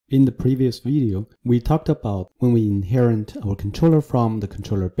In the previous video, we talked about when we inherit our controller from the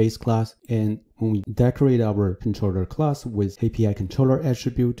controller base class and when we decorate our controller class with API controller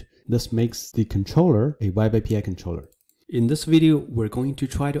attribute, this makes the controller a web API controller. In this video, we're going to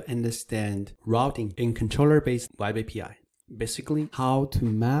try to understand routing in controller-based web API. Basically, how to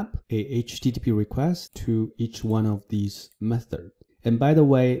map a HTTP request to each one of these methods. And by the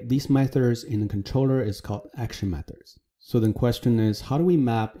way, these methods in the controller is called action methods. So the question is, how do we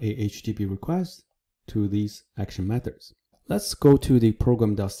map a HTTP request to these action methods? Let's go to the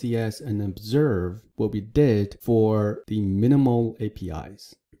program.cs and observe what we did for the minimal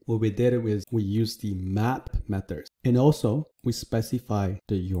APIs. What we did was we used the map methods and also we specify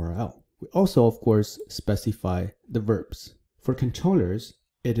the URL. We also, of course, specify the verbs. For controllers,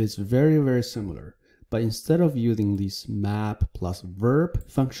 it is very similar, but instead of using these map plus verb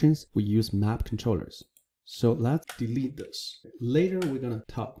functions, we use map controllers. So let's delete this. Later, we're going to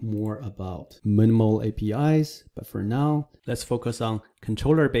talk more about minimal APIs, but for now, let's focus on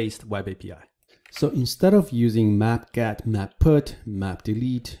controller-based web API. So instead of using map get, map put, map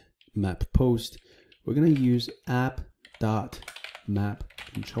delete, map post, we're going to use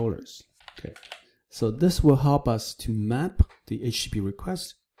app.map_controllers. Okay. So this will help us to map the HTTP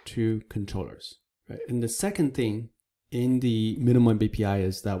request to controllers. Right? And the second thing in the minimum API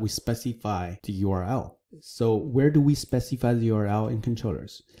is that we specify the URL. So where do we specify the URL in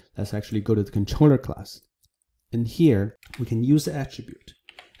controllers? Let's actually go to the controller class. And here we can use the attribute.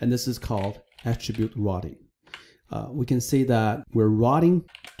 And this is called attribute routing. We can say that we're routing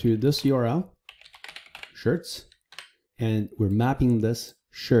to this URL, shirts, and we're mapping this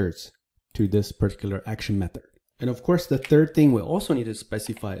shirts to this particular action method. And of course, the third thing we also need to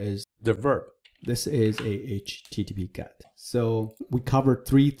specify is the verb. This is a HTTP GET. So we covered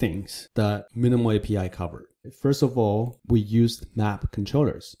three things that minimal API covered. First of all, we used map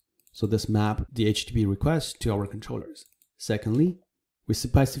controllers. So this map the HTTP request to our controllers. Secondly, we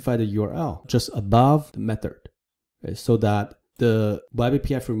specify the URL just above the method, right? So that the web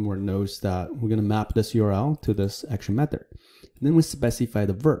API framework knows that we're going to map this URL to this action method. And then we specify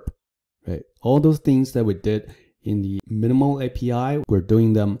the verb, right? All those things that we did in the minimal API, we're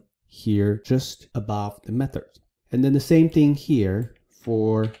doing them here just above the method. And then the same thing here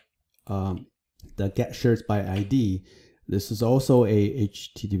for the get shirts by ID. This is also a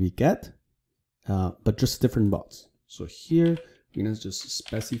HTTP get, but just different routes. So here we're going to just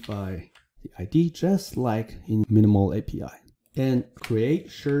specify the ID just like in minimal API. And create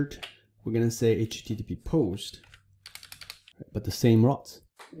shirt, we're going to say HTTP post, but the same routes.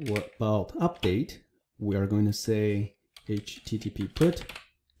 What about update? We are going to say HTTP put,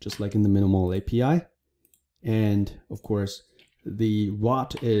 just like in the minimal API. And of course, the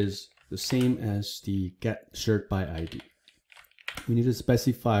route is the same as the get shirt by ID. We need to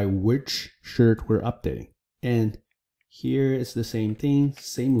specify which shirt we're updating. And here is the same thing,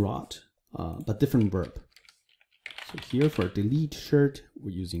 same route, but different verb. So here for delete shirt,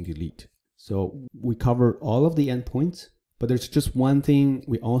 we're using delete. So we cover all of the endpoints, but there's just one thing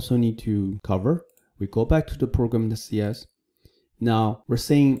we also need to cover. We go back to the program.cs. Now we're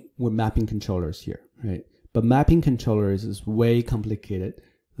saying we're mapping controllers here, right? But mapping controllers is way complicated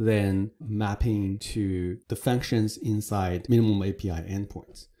than mapping to the functions inside minimum API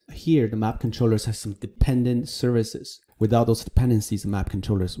endpoints. Here, the map controllers have some dependent services. Without those dependencies, the map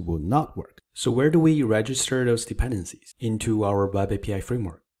controllers will not work. So where do we register those dependencies? Into our web API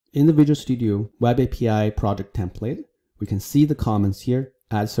framework. In the Visual Studio web API project template, we can see the comments here,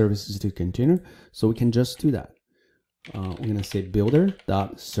 add services to container. So we can just do that. We're going to say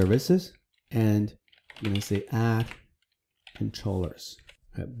builder.services and we're going to say add controllers.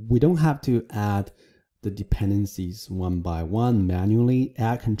 We don't have to add the dependencies one by one manually.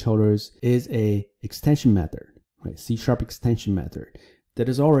 Add controllers is a extension method, right? C# extension method that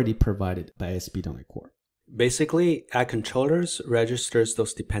is already provided by ASP.NET Core. Basically, add controllers registers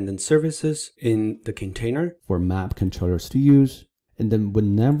those dependent services in the container for map controllers to use. And then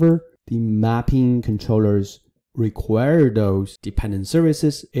whenever the mapping controllers require those dependent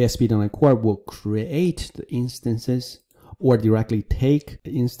services, ASP.NET Core will create the instances or directly take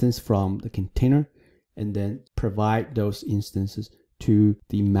the instance from the container and then provide those instances to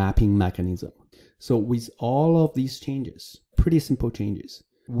the mapping mechanism. So with all of these changes, pretty simple changes,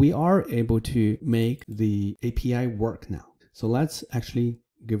 we are able to make the API work now. So let's actually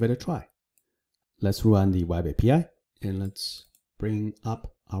give it a try. Let's run the web API and let's bring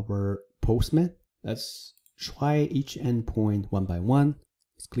up our Postman. Let's try each endpoint one by one.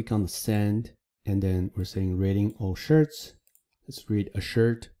 Let's click on the send and then we're saying rating all shirts. Let's read a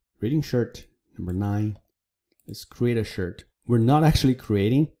shirt, rating shirt number 9. Let's create a shirt. We're not actually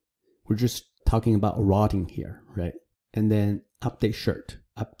creating, we're just talking about routing here, right? And then update shirt,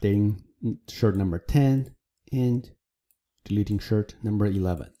 updating shirt number 10 and deleting shirt number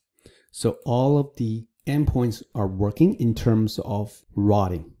 11. So all of the endpoints are working in terms of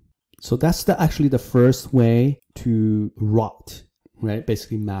routing. So that's actually the first way to route, right?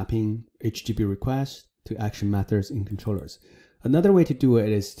 Basically mapping HTTP requests to action methods in controllers. Another way to do it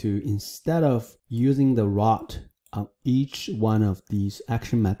is to, instead of using the route on each one of these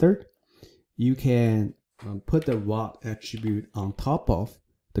action methods, you can put the route attribute on top of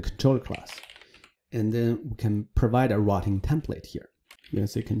the controller class. And then we can provide a routing template here. You can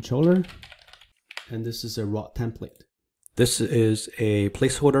say controller, and this is a route template. This is a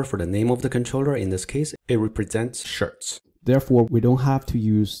placeholder for the name of the controller. In this case, it represents shirts. Therefore, we don't have to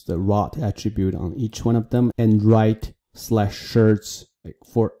use the route attribute on each one of them and write /shirts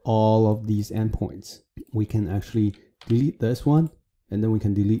for all of these endpoints. We can actually delete this one, and then we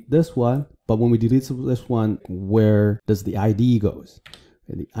can delete this one. But when we delete this one, where does the ID goes?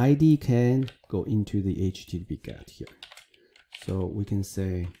 And the ID can go into the HTTP GET here. So we can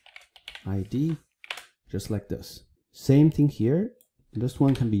say ID just like this. Same thing here. This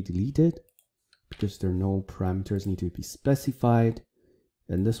one can be deleted because there are no parameters need to be specified.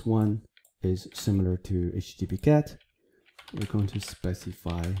 And this one is similar to HTTP GET. We're going to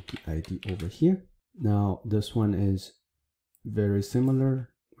specify the ID over here. Now this one is very similar.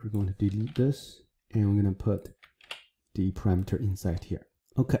 We're going to delete this and we're going to put the parameter inside here.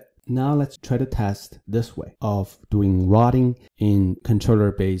 Okay, now let's try to test this way of doing routing in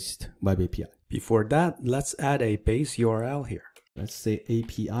controller-based web API. Before that, let's add a base URL here. Let's say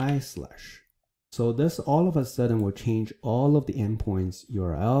API/. So this all of a sudden will change all of the endpoints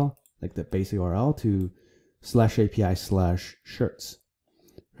URL, like the base URL, to /API/shirts.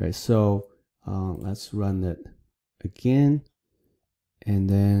 Right, so let's run it again. And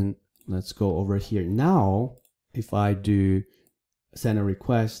then let's go over here. Now, if I do send a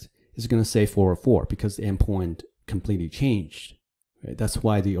request, it's going to say 404 because the endpoint completely changed. Right? That's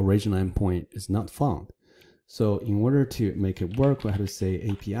why the original endpoint is not found. So in order to make it work, we have to say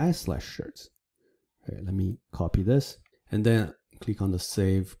API/shirts. Right, let me copy this and then click on the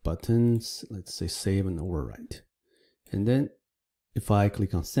save buttons. Let's say save and overwrite. And then if I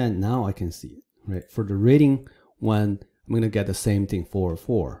click on send, now I can see it. Right? For the rating one, I'm going to get the same thing,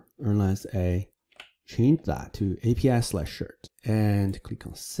 404, unless I change that to API/shirt and click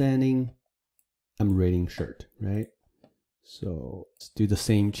on sending. I'm rating shirt, right? So let's do the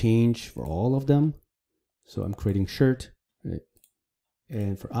same change for all of them. So I'm creating shirt, right?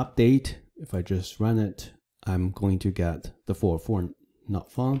 And for update, if I just run it, I'm going to get the 404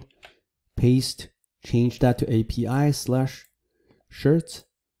 not found. Paste, change that to API/shirts.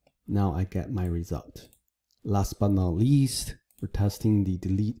 Now I get my result. Last but not least, we're testing the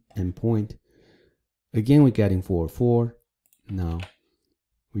delete endpoint. Again, we're getting 404. Now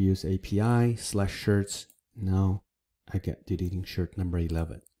we use API/shirts. Now I get deleting shirt number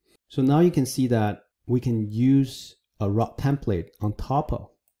 11. So now you can see that we can use a route template on top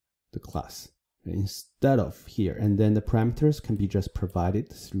of the class instead of here. And then the parameters can be just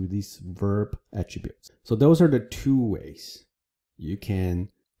provided through these verb attributes. So those are the two ways you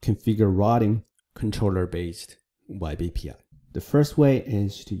can configure routing controller-based web API. The first way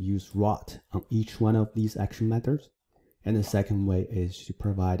is to use route on each one of these action methods. And the second way is to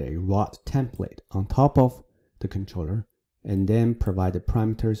provide a route template on top of the controller and then provide the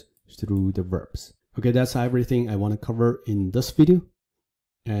parameters through the verbs. Okay, that's everything I want to cover in this video,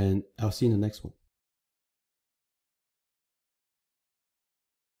 and I'll see you in the next one.